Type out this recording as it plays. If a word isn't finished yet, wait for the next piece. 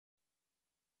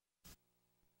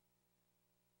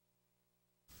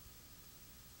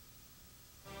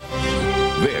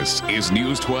This is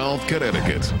News 12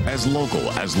 Connecticut, as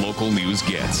local news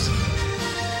gets.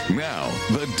 Now,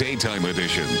 the daytime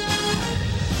edition.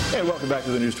 And welcome back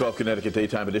to the News 12 Connecticut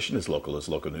Daytime Edition, as local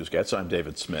news gets. I'm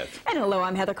David Smith. And hello,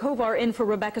 I'm Heather Kovar in for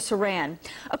Rebecca Saran.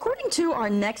 According to our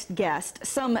next guest,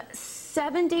 some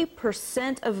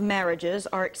 70% of marriages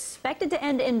are expected to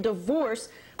end in divorce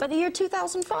by the year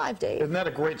 2005, Dave. Isn't that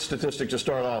a great statistic to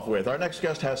start off with? Our next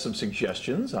guest has some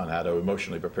suggestions on how to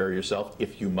emotionally prepare yourself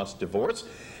if you must divorce.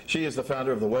 She is the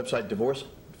founder of the website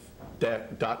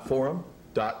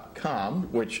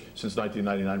divorce.forum.com, which since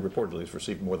 1999 reportedly has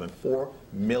received more than 4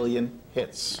 million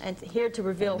hits. And here to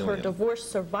reveal her divorce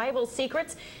survival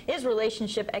secrets is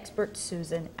relationship expert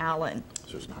Susan Allan.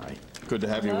 Susan, hi. Good to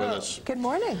have you with us. Good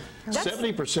morning.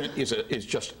 70% is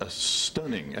just a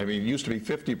stunning. I mean, it used to be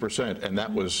 50%, and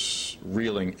that was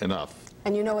reeling enough.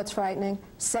 And you know what's frightening?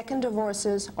 Second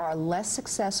divorces are less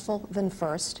successful than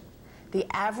first. The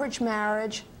average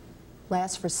marriage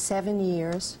lasts for 7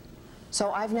 years.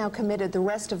 So I've now committed the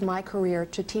rest of my career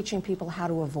to teaching people how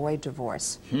to avoid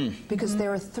divorce. Because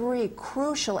there are 3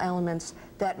 crucial elements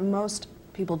that most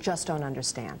people just don't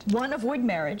understand. One, avoid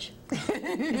marriage.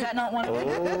 Is that not one of them?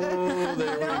 Oh,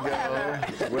 there we go.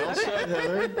 Well said,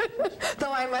 Heather.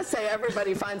 Though I must say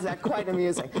everybody finds that quite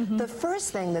amusing. The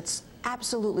first thing that's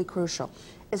absolutely crucial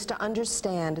is to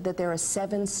understand that there are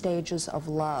 7 stages of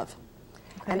love.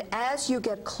 And as you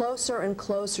get closer and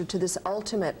closer to this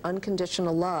ultimate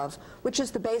unconditional love, which is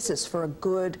the basis for a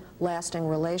good, lasting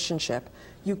relationship,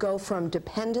 you go from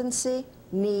dependency,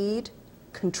 need,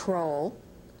 control,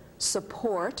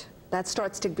 support, that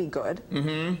starts to be good,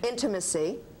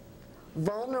 intimacy,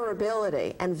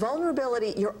 vulnerability. And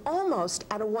vulnerability, you're almost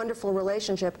at a wonderful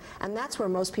relationship, and that's where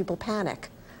most people panic.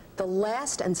 The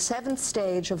last and 7th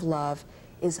stage of love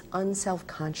is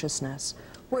unself-consciousness,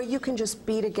 where you can just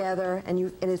be together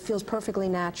and it feels perfectly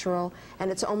natural, and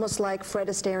it's almost like Fred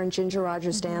Astaire and Ginger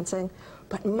Rogers dancing.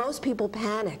 But most people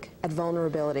panic at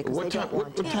vulnerability because they don't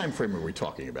want to. What time frame are we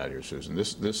talking about here, Susan?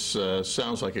 This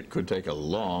sounds like it could take a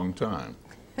long time.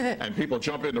 And people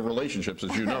jump into relationships,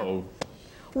 as you know,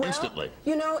 instantly.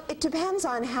 You know, it depends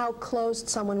on how closed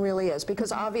someone really is,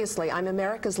 because obviously I'm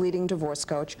America's leading divorce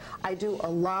coach. I do a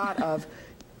lot of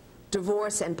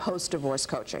divorce and post-divorce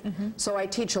coaching. So I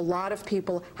teach a lot of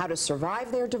people how to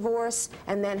survive their divorce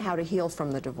and then how to heal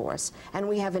from the divorce. And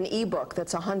we have an ebook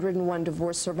that's 101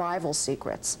 divorce survival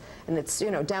secrets. And it's, you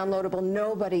know, downloadable.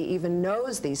 Nobody even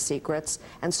knows these secrets,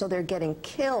 and so they're getting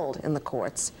killed in the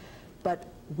courts. But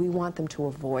we want them to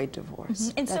avoid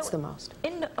divorce. And that's so the most.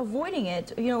 In avoiding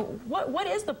it, you know, what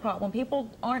is the problem? People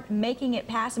aren't making it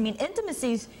past. I mean,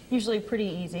 intimacy's usually pretty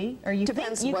easy, or you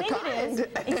Depends think what it kind. is.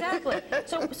 Exactly.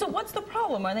 So what's the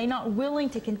problem? Are they not willing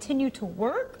to continue to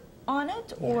work on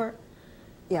it, or?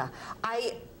 Yeah,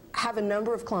 I have a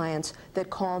number of clients that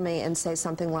call me and say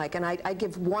something like, and I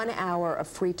give 1 hour of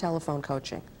free telephone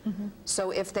coaching.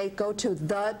 So if they go to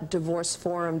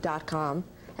thedivorceforum.com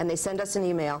and they send us an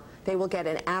email, they will get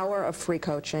an hour of free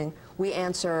coaching. We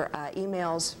answer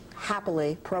emails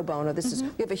happily, pro bono. This is,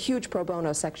 we have a huge pro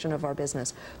bono section of our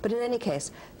business. But in any case,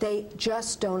 they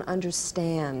just don't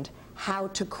understand how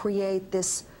to create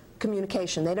this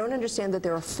communication. They don't understand that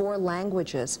there are 4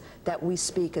 languages that we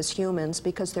speak as humans,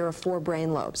 because there are 4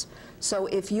 brain lobes. So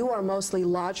if you are mostly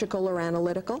logical or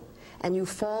analytical, and you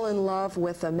fall in love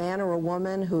with a man or a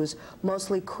woman who's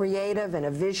mostly creative and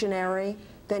a visionary,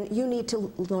 then you need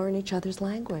to learn each other's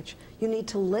language. You need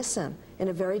to listen in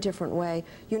a very different way.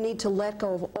 You need to let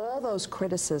go of all those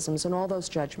criticisms and all those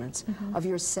judgments of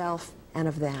yourself and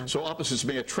of them. So opposites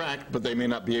may attract, but they may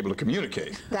not be able to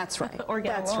communicate. That's right. Or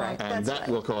get That's along. right. And That's that right.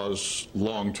 will cause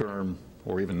long-term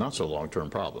or even not so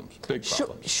long-term problems, big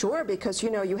problems. Sure, because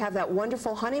you know, you have that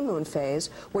wonderful honeymoon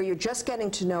phase where you're just getting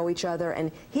to know each other,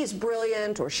 and he's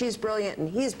brilliant or she's brilliant, and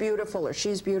he's beautiful or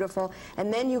she's beautiful,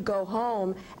 and then you go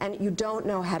home and you don't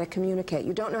know how to communicate.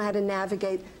 You don't know how to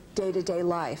navigate day-to-day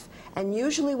life. And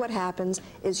usually what happens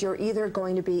is you're either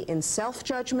going to be in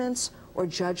self-judgments or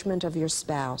judgment of your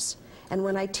spouse. And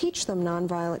when I teach them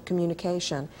nonviolent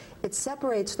communication, it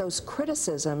separates those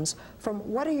criticisms from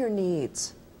what are your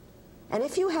needs. And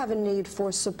if you have a need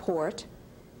for support,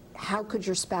 how could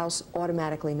your spouse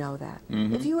automatically know that?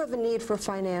 If you have a need for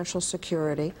financial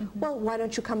security, well, why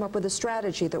don't you come up with a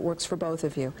strategy that works for both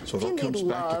of you? So if you that comes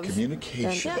need back love, to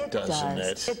communication, then doesn't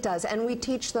it? It does. And we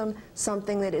teach them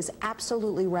something that is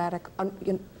absolutely radical,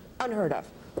 unheard of,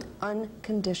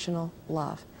 unconditional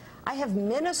love. I have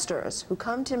ministers who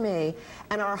come to me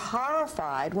and are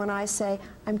horrified when I say,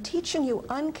 I'm teaching you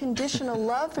unconditional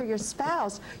love for your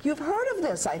spouse. You've heard of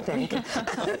this, I think.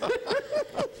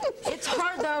 It's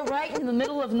hard, though. know, right in the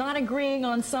middle of not agreeing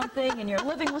on something and you're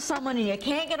living with someone and you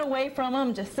can't get away from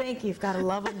them, just think you've got to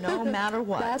love them no matter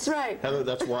what. That's right. Heather,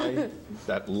 that's why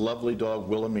that lovely dog,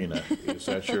 Wilhelmina, is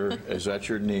that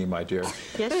your knee, my dear?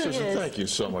 Yes, she Susan, is. thank you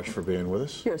so much for being with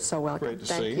us. You're so welcome. Great to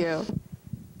see Thank you. you.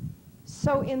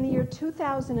 So in the year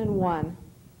 2001,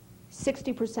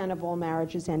 60% of all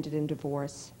marriages ended in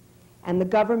divorce. And the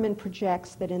government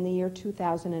projects that in the year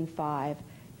 2005,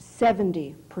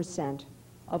 70%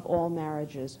 of all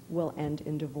marriages will end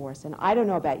in divorce. And I don't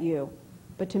know about you,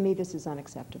 but to me this is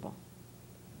unacceptable.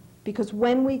 Because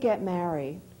when we get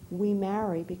married, we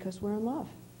marry because we're in love.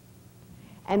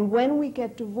 And when we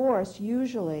get divorced,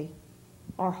 usually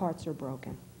our hearts are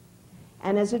broken.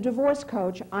 And as a divorce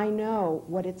coach, I know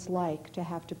what it's like to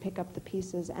have to pick up the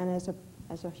pieces. And as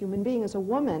a human being, as a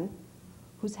woman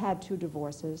who's had 2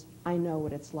 divorces, I know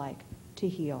what it's like to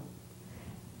heal.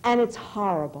 And it's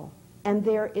horrible. And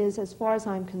there is, as far as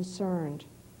I'm concerned,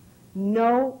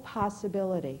 no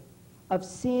possibility of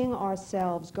seeing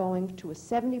ourselves going to a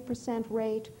 70%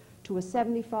 rate, to a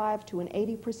 75, to an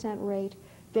 80% rate.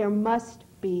 There must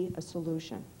be a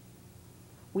solution.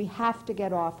 We have to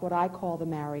get off what I call the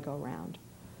merry-go-round.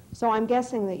 So I'm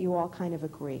guessing that you all kind of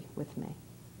agree with me,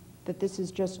 that this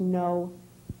is just no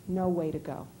way to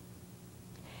go.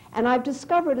 And I've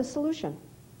discovered a solution.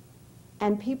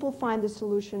 And people find the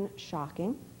solution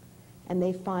shocking, and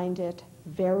they find it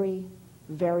very,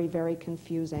 very, very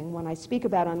confusing. When I speak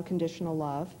about unconditional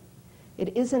love,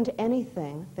 it isn't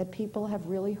anything that people have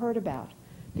really heard about.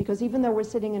 Because even though we're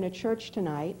sitting in a church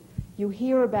tonight, you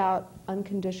hear about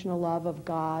unconditional love of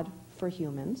God for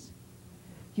humans.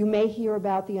 You may hear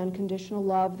about the unconditional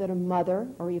love that a mother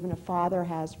or even a father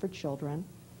has for children.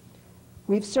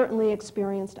 We've certainly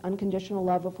experienced unconditional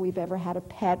love if we've ever had a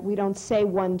pet. We don't say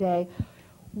one day,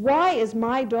 why is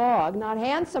my dog not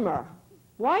handsomer?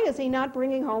 Why is he not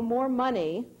bringing home more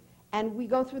money? And we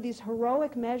go through these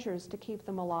heroic measures to keep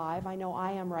them alive. I know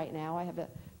I am right now. I have a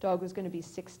dog who's going to be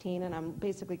 16, and I'm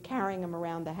basically carrying him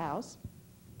around the house.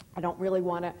 I don't really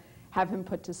want to have him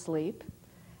put to sleep.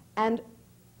 And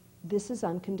this is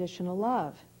unconditional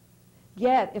love.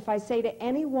 Yet, if I say to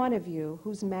any one of you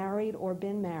who's married or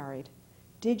been married,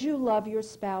 did you love your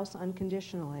spouse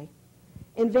unconditionally?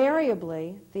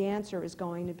 Invariably, the answer is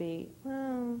going to be,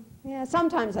 yeah,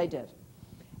 sometimes I did.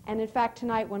 And in fact,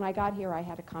 tonight when I got here, I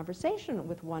had a conversation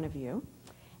with one of you,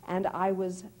 and I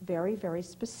was very, very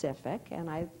specific, and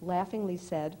I laughingly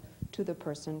said to the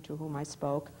person to whom I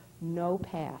spoke, no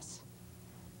pass.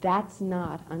 That's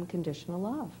not unconditional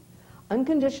love.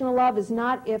 Unconditional love is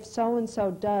not if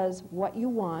so-and-so does what you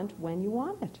want when you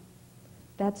want it.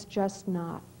 That's just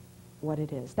not what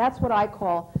it is. That's what I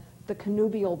call the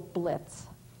connubial blitz.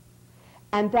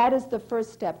 And that is the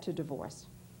first step to divorce.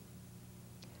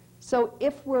 So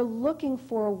if we're looking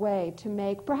for a way to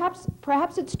make, perhaps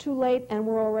it's too late and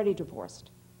we're already divorced.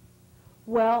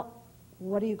 Well,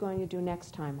 what are you going to do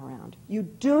next time around? You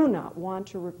do not want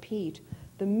to repeat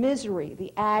the misery,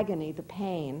 the agony, the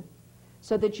pain,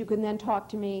 so that you can then talk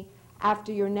to me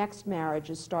after your next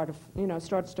marriage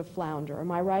starts to flounder.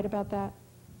 Am I right about that?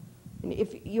 And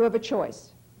if you have a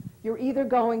choice, you're either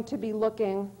going to be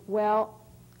looking, well,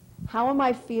 how am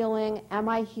I feeling? Am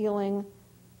I healing?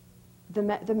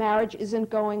 The marriage isn't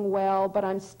going well, but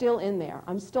I'm still in there.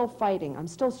 I'm still fighting. I'm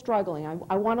still struggling.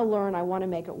 I want to learn. I want to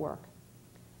make it work.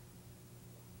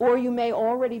 Or you may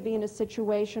already be in a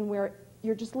situation where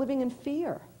you're just living in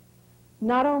fear.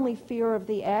 Not only fear of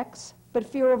the ex, but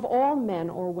fear of all men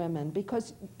or women,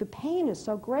 because the pain is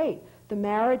so great. The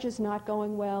marriage is not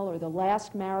going well, or the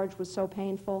last marriage was so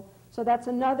painful. So that's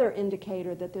another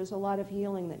indicator that there's a lot of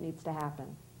healing that needs to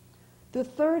happen. The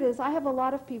third is, I have a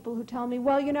lot of people who tell me,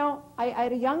 well, you know, I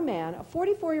had a young man, a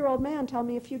 44-year-old man, tell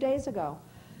me a few days ago,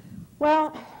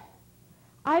 well,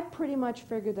 I pretty much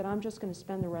figured that I'm just going to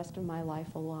spend the rest of my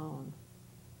life alone.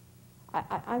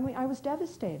 I was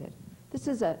devastated. This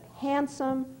is a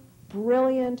handsome,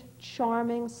 brilliant,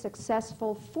 charming,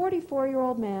 successful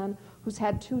 44-year-old man who's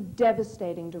had 2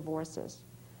 devastating divorces.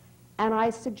 And I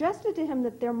suggested to him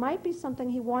that there might be something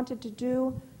he wanted to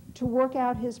do to work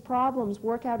out his problems,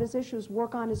 work out his issues,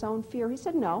 work on his own fear. He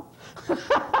said, no.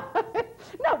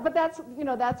 No, but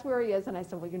that's where he is. And I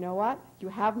said, well, you know what? You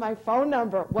have my phone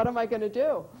number. What am I going to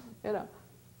do? You know,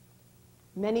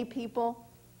 many people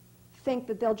think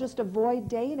that they'll just avoid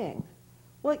dating.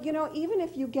 Well, you know, even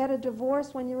if you get a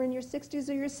divorce when you're in your 60s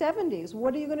or your 70s,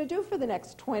 what are you going to do for the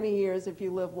next 20 years if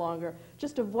you live longer?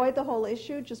 Just avoid the whole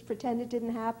issue? Just pretend it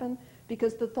didn't happen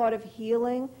because the thought of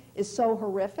healing is so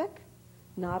horrific?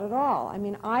 Not at all. I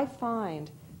mean, I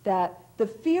find that the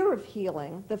fear of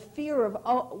healing, the fear of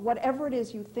whatever it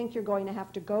is you think you're going to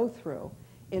have to go through,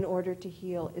 in order to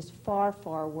heal is far,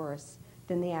 far worse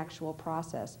than the actual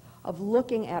process of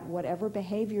looking at whatever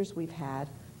behaviors we've had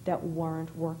that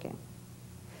weren't working.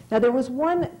 Now, there was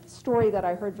one story that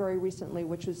I heard very recently,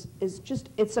 which is just,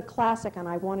 it's a classic, and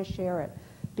I want to share it,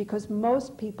 because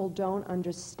most people don't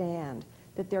understand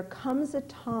that there comes a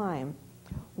time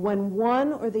when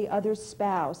one or the other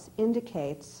spouse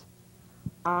indicates,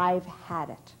 I've had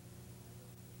it.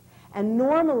 And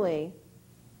normally,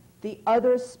 the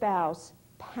other spouse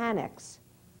panics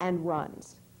and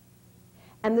runs.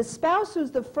 And the spouse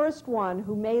who's the first one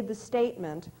who made the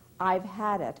statement, I've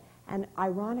had it, and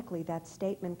ironically, that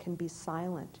statement can be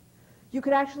silent. You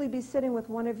could actually be sitting with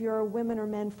one of your women or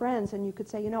men friends, and you could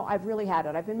say, you know, I've really had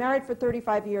it. I've been married for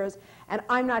 35 years, and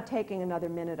I'm not taking another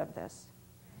minute of this.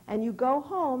 And you go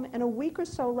home, and a week or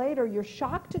so later, you're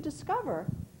shocked to discover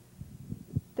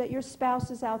that your spouse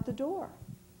is out the door,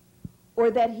 or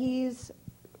that he's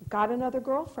got another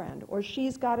girlfriend, or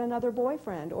she's got another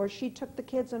boyfriend, or she took the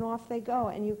kids and off they go.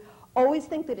 And you always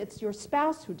think that it's your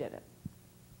spouse who did it.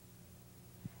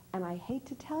 And I hate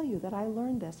to tell you that I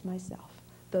learned this myself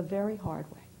the very hard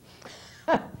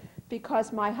way.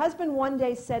 Because my husband one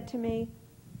day said to me,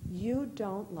 you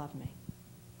don't love me.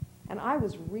 And I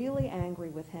was really angry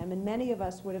with him, and many of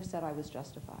us would have said I was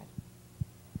justified.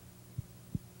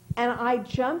 And I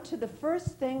jumped to the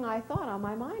first thing I thought on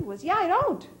my mind was, yeah, I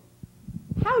don't.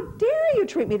 How dare you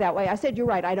treat me that way? I said, you're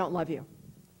right, I don't love you.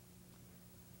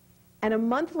 And a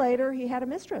month later, he had a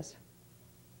mistress.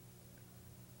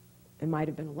 It might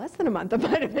have been less than a month. It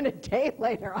might have been a day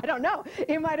later. I don't know.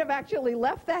 He might have actually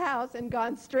left the house and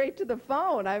gone straight to the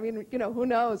phone. I mean, you know, who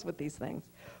knows with these things.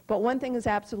 But one thing is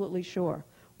absolutely sure.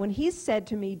 When he said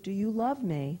to me, do you love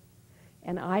me?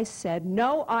 And I said,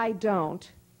 no, I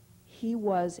don't. He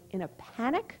was in a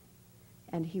panic,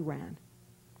 and he ran.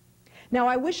 Now,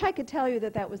 I wish I could tell you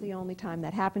that that was the only time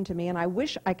that happened to me, and I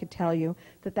wish I could tell you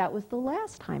that that was the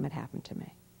last time it happened to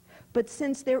me. But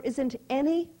since there isn't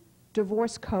any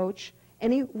divorce coach,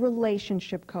 any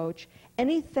relationship coach,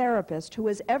 any therapist who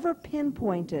has ever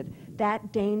pinpointed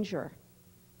that danger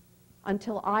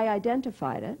until I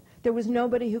identified it, there was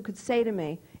nobody who could say to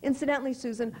me, incidentally,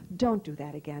 Susan, don't do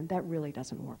that again. That really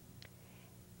doesn't work.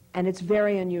 And it's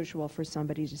very unusual for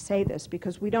somebody to say this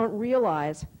because we don't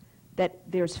realize that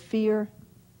there's fear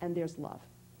and there's love.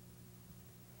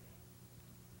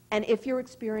 And if you're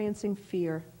experiencing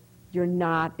fear, you're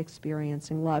not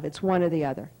experiencing love. It's one or the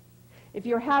other. If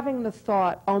you're having the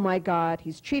thought, oh my God,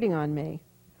 he's cheating on me,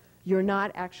 you're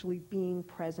not actually being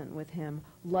present with him,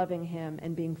 loving him,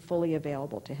 and being fully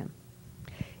available to him.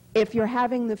 If you're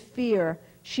having the fear,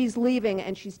 she's leaving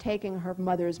and she's taking her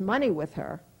mother's money with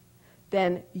her,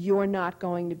 then you're not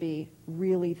going to be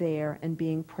really there and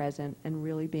being present and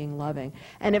really being loving.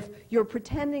 And if you're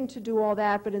pretending to do all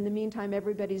that, but in the meantime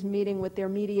everybody's meeting with their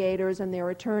mediators and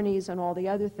their attorneys and all the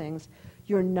other things,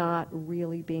 you're not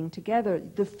really being together.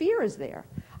 The fear is there.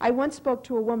 I once spoke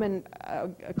to a woman,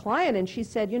 a client, and she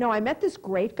said, you know, I met this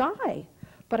great guy.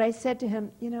 But I said to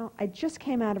him, you know, I just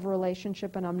came out of a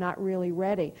relationship and I'm not really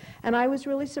ready. And I was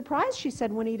really surprised, she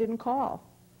said, when he didn't call.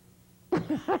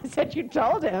 I said, you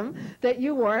told him that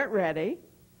you weren't ready.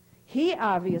 He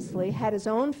obviously had his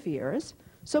own fears.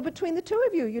 So between the two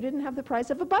of you, you didn't have the price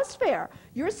of a bus fare.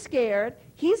 You're scared.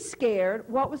 He's scared.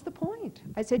 What was the point?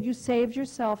 I said, you saved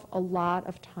yourself a lot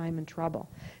of time and trouble.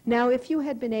 Now, if you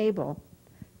had been able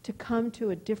to come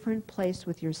to a different place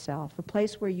with yourself, a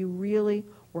place where you really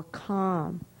were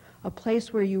calm, a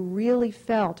place where you really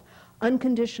felt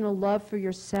unconditional love for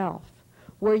yourself,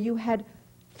 where you had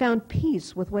found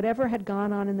peace with whatever had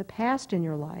gone on in the past in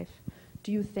your life,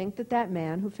 do you think that that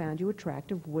man who found you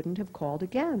attractive wouldn't have called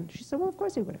again? She said, well, of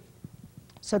course he would have.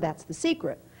 So that's the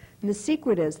secret. And the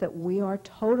secret is that we are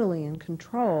totally in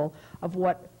control of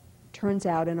what turns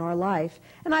out in our life.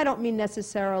 And I don't mean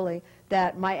necessarily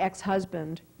that my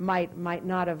ex-husband might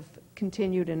not have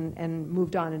continued and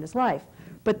moved on in his life.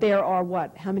 But there are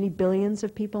what? How many billions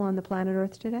of people on the planet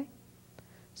Earth today?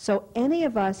 So any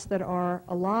of us that are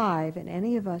alive and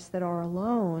any of us that are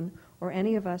alone or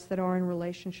any of us that are in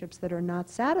relationships that are not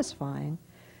satisfying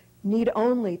need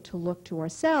only to look to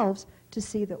ourselves to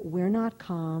see that we're not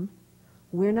calm,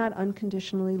 we're not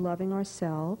unconditionally loving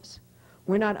ourselves,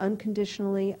 we're not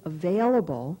unconditionally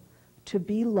available to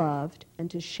be loved and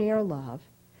to share love,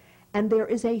 and there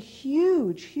is a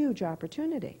huge, huge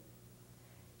opportunity.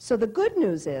 So the good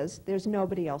news is there's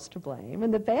nobody else to blame,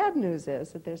 and the bad news is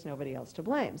that there's nobody else to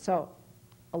blame. So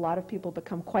a lot of people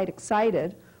become quite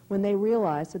excited when they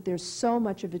realize that there's so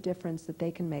much of a difference that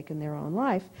they can make in their own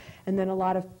life, and then a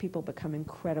lot of people become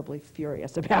incredibly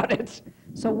furious about it.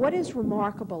 So what is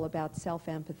remarkable about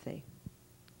self-empathy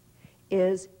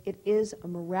is it is a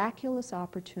miraculous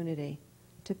opportunity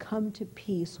to come to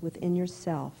peace within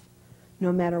yourself,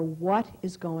 no matter what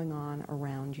is going on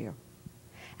around you.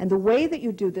 And the way that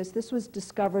you do this was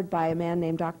discovered by a man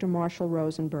named Dr. Marshall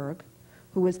Rosenberg,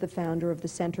 who was the founder of the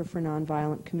Center for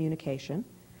Nonviolent Communication.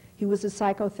 He was a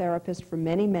psychotherapist for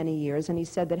many, many years, and he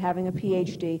said that having a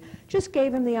PhD just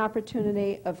gave him the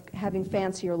opportunity of having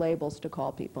fancier labels to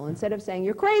call people. Instead of saying,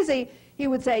 you're crazy, he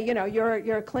would say, you know,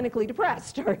 you're clinically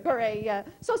depressed, or you're a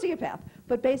sociopath.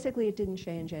 But basically, it didn't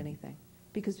change anything,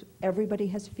 because everybody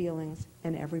has feelings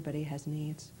and everybody has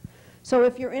needs. So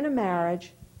if you're in a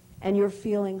marriage and you're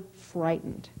feeling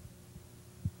frightened,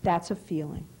 that's a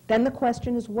feeling. Then the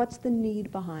question is, what's the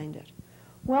need behind it?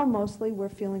 Well, mostly we're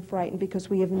feeling frightened because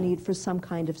we have a need for some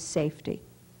kind of safety.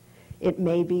 It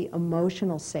may be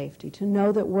emotional safety, to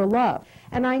know that we're loved.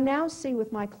 And I now see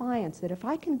with my clients that if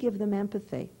I can give them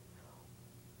empathy,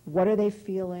 what are they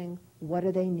feeling? What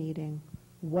are they needing?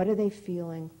 What are they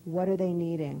feeling? What are they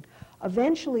needing?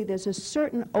 Eventually, there's a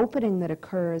certain opening that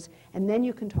occurs, and then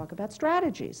you can talk about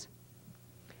strategies.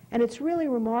 And it's really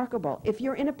remarkable. If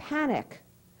you're in a panic,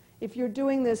 if you're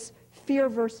doing this fear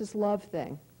versus love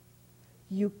thing,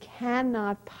 you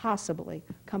cannot possibly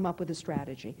come up with a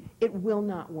strategy. It will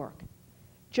not work.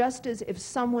 Just as if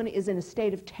someone is in a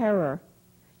state of terror,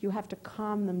 you have to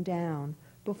calm them down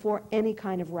before any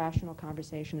kind of rational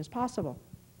conversation is possible.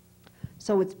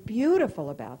 So what's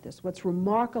beautiful about this, what's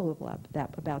remarkable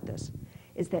about this,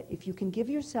 is that if you can give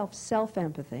yourself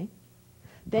self-empathy,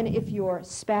 then if your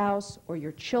spouse or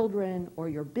your children or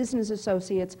your business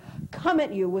associates come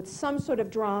at you with some sort of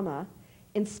drama,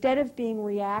 instead of being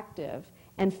reactive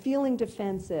and feeling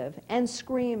defensive and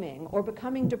screaming or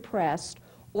becoming depressed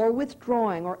or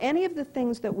withdrawing or any of the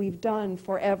things that we've done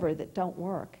forever that don't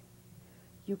work,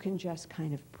 you can just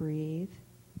kind of breathe,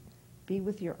 be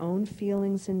with your own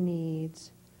feelings and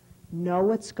needs, know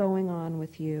what's going on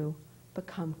with you,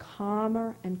 become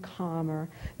calmer and calmer,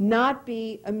 not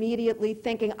be immediately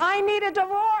thinking, I need a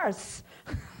divorce!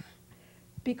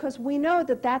 Because we know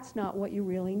that that's not what you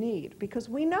really need. Because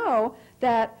we know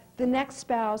that the next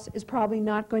spouse is probably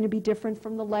not going to be different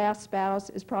from the last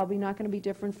spouse, is probably not going to be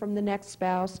different from the next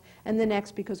spouse, and the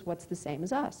next, because what's the same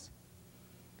as us?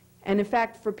 And in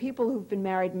fact, for people who've been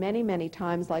married many, many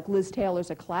times, like Liz Taylor's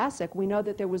a classic, we know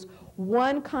that there was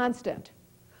one constant.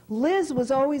 Liz was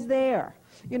always there.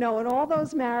 You know, in all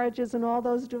those marriages and all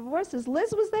those divorces,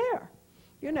 Liz was there.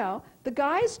 You know, the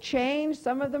guys changed.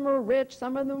 Some of them were rich,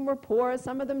 some of them were poor,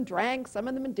 some of them drank, some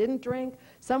of them didn't drink,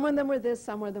 some of them were this,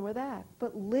 some of them were that.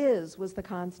 But Liz was the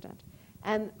constant.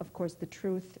 And, of course, the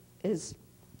truth is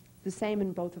the same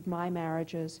in both of my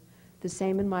marriages, the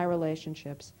same in my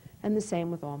relationships, and the same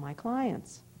with all my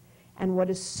clients. And what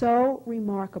is so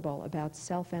remarkable about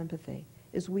self-empathy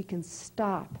is we can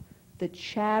stop the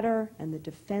chatter and the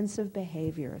defensive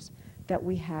behaviors that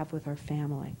we have with our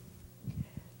family.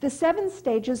 The 7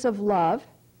 stages of love,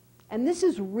 and this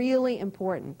is really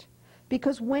important,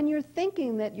 because when you're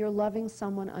thinking that you're loving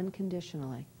someone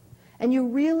unconditionally, and you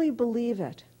really believe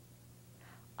it,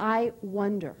 I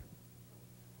wonder,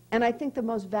 and I think the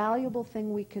most valuable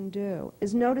thing we can do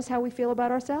is notice how we feel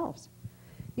about ourselves.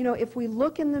 You know, if we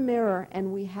look in the mirror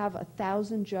and we have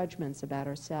 1,000 judgments about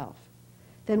ourselves,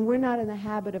 then we're not in the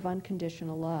habit of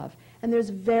unconditional love. And there's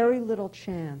very little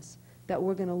chance that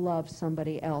we're going to love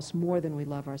somebody else more than we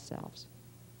love ourselves.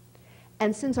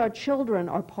 And since our children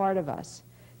are part of us,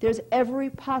 there's every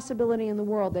possibility in the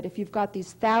world that if you've got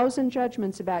these 1,000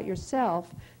 judgments about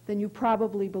yourself, then you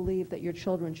probably believe that your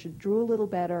children should do a little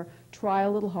better, try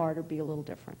a little harder, be a little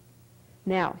different.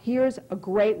 Now, here's a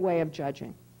great way of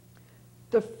judging.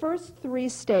 The first 3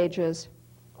 stages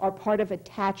are part of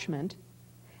attachment,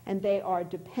 and they are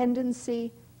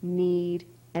dependency, need,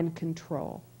 and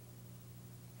control.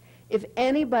 If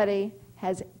anybody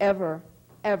has ever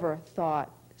thought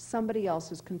somebody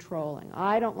else is controlling,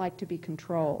 I don't like to be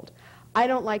controlled, I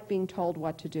don't like being told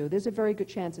what to do, there's a very good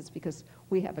chance it's because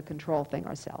we have a control thing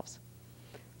ourselves.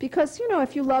 Because, you know,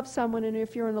 if you love someone and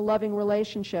if you're in a loving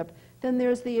relationship, then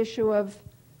there's the issue of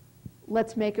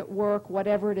let's make it work,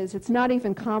 whatever it is. It's not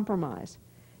even compromise.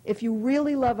 If you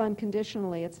really love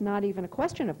unconditionally, it's not even a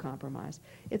question of compromise.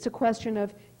 It's a question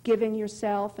of giving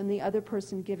yourself and the other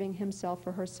person giving himself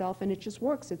or herself, and it just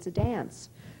works. It's a dance.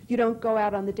 You don't go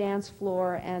out on the dance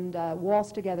floor and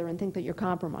waltz together and think that you're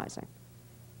compromising.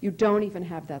 You don't even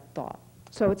have that thought.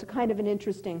 So it's a kind of an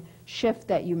interesting shift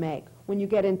that you make. When you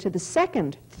get into the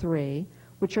second 3,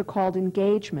 which are called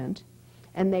engagement,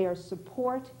 and they are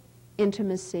support,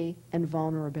 intimacy, and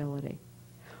vulnerability.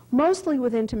 Mostly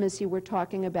with intimacy, we're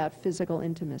talking about physical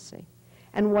intimacy.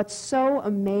 And what's so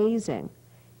amazing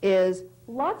is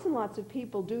lots and lots of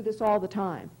people do this all the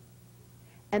time,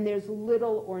 and there's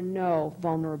little or no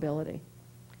vulnerability.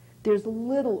 There's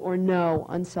little or no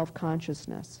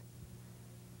unself-consciousness.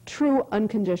 True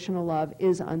unconditional love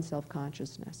is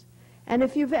unself-consciousness. And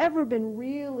if you've ever been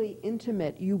really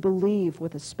intimate, you believe,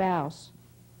 with a spouse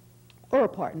or a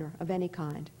partner of any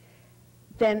kind,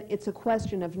 then it's a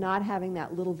question of not having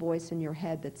that little voice in your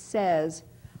head that says,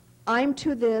 I'm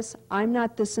to this, I'm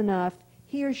not this enough,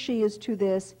 he or she is to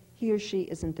this, he or she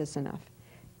isn't this enough.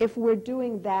 If we're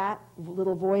doing that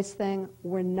little voice thing,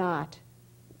 we're not,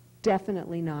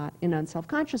 definitely not, in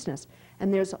unself-consciousness.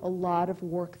 And there's a lot of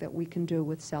work that we can do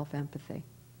with self-empathy.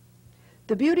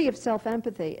 The beauty of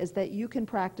self-empathy is that you can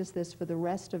practice this for the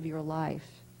rest of your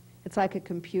life. It's like a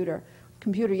computer.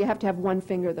 You have to have one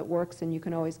finger that works and you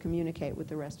can always communicate with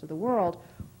the rest of the world.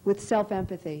 With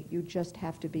self-empathy, you just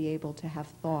have to be able to have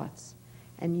thoughts.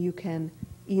 And you can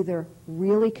either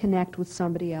really connect with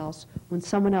somebody else when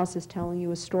someone else is telling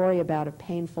you a story about a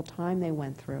painful time they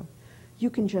went through. You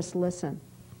can just listen.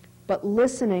 But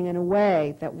listening in a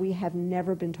way that we have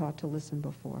never been taught to listen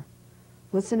before.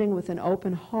 Listening with an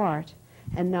open heart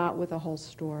and not with a whole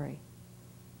story.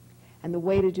 And the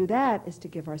way to do that is to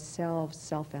give ourselves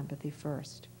self-empathy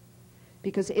first.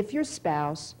 Because if your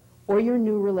spouse, or your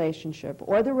new relationship,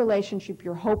 or the relationship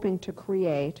you're hoping to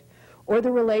create, or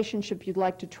the relationship you'd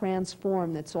like to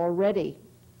transform that's already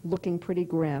looking pretty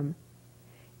grim,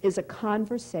 is a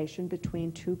conversation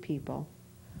between two people,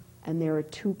 and there are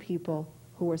two people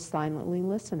who are silently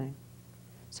listening.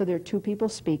 So there are two people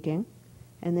speaking,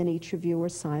 and then each of you are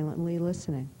silently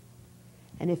listening.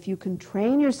 And if you can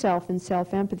train yourself in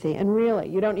self-empathy, and really,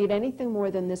 you don't need anything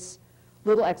more than this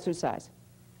little exercise.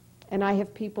 And I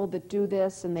have people that do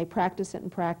this, and they practice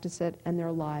it, and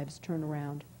their lives turn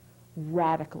around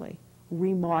radically,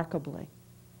 remarkably.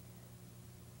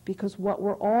 Because what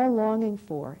we're all longing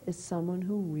for is someone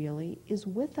who really is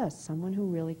with us, someone who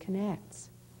really connects.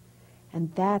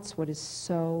 And that's what is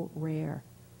so rare.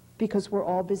 Because we're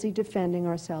all busy defending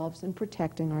ourselves and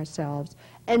protecting ourselves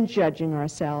and judging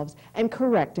ourselves and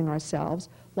correcting ourselves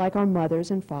like our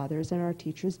mothers and fathers and our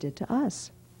teachers did to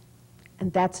us.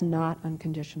 And that's not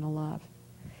unconditional love.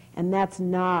 And that's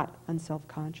not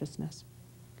unself-consciousness.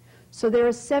 So there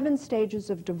are 7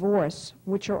 stages of divorce,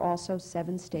 which are also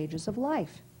 7 stages of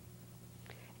life.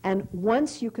 And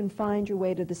once you can find your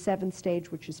way to the 7th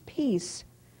stage, which is peace,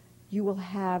 you will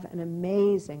have an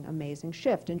amazing, amazing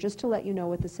shift. And just to let you know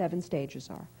what the 7 stages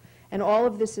are. And all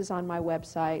of this is on my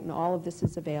website, and all of this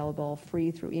is available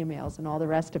free through emails and all the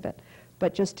rest of it.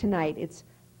 But just tonight, it's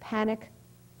panic,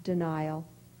 denial,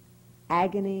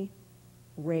 agony,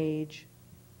 rage,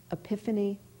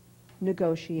 epiphany,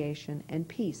 negotiation, and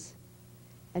peace.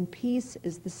 And peace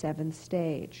is the 7th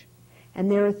stage. And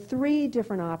there are 3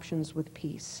 different options with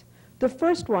peace. The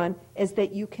first one is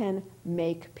that you can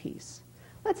make peace.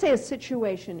 Let's say a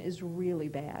situation is really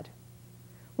bad.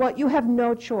 Well, you have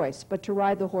no choice but to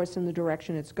ride the horse in the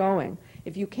direction it's going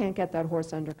if you can't get that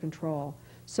horse under control.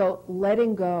 So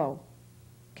letting go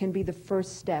can be the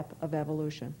first step of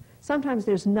evolution. Sometimes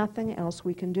there's nothing else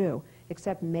we can do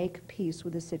except make peace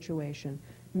with the situation,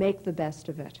 make the best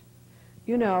of it.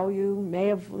 You know, you may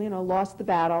have, lost the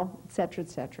battle, etc.,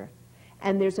 etc.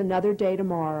 And there's another day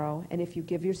tomorrow, and if you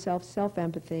give yourself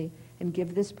self-empathy and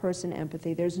give this person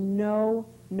empathy, there's no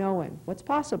knowing what's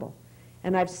possible.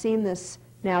 And I've seen this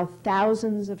now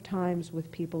thousands of times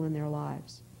with people in their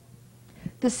lives.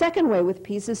 The second way with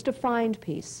peace is to find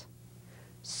peace.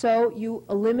 So you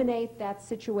eliminate that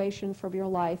situation from your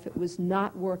life. It was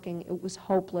not working. It was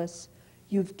hopeless.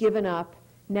 You've given up.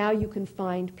 Now you can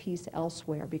find peace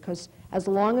elsewhere, because as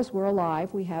long as we're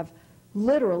alive, we have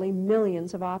literally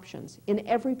millions of options in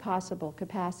every possible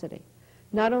capacity.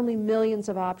 Not only millions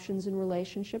of options in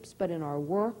relationships, but in our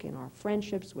work, in our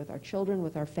friendships, with our children,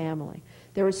 with our family.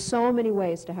 There are so many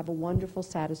ways to have a wonderful,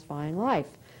 satisfying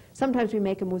life. Sometimes we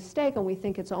make a mistake and we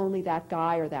think it's only that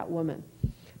guy or that woman.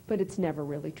 But it's never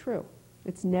really true.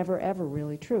 It's never, ever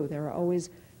really true. There are always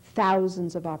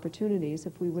thousands of opportunities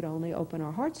if we would only open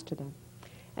our hearts to them.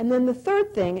 And then the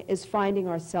third thing is finding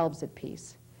ourselves at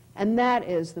peace. And that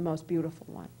is the most beautiful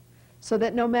one. So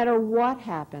that no matter what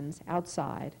happens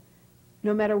outside,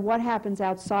 no matter what happens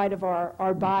outside of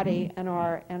our body and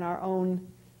our own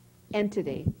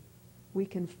entity, we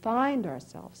can find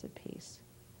ourselves at peace.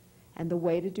 And the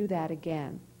way to do that,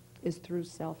 again, is through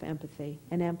self-empathy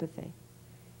and empathy.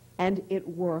 And it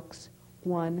works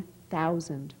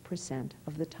 1,000%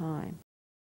 of the time.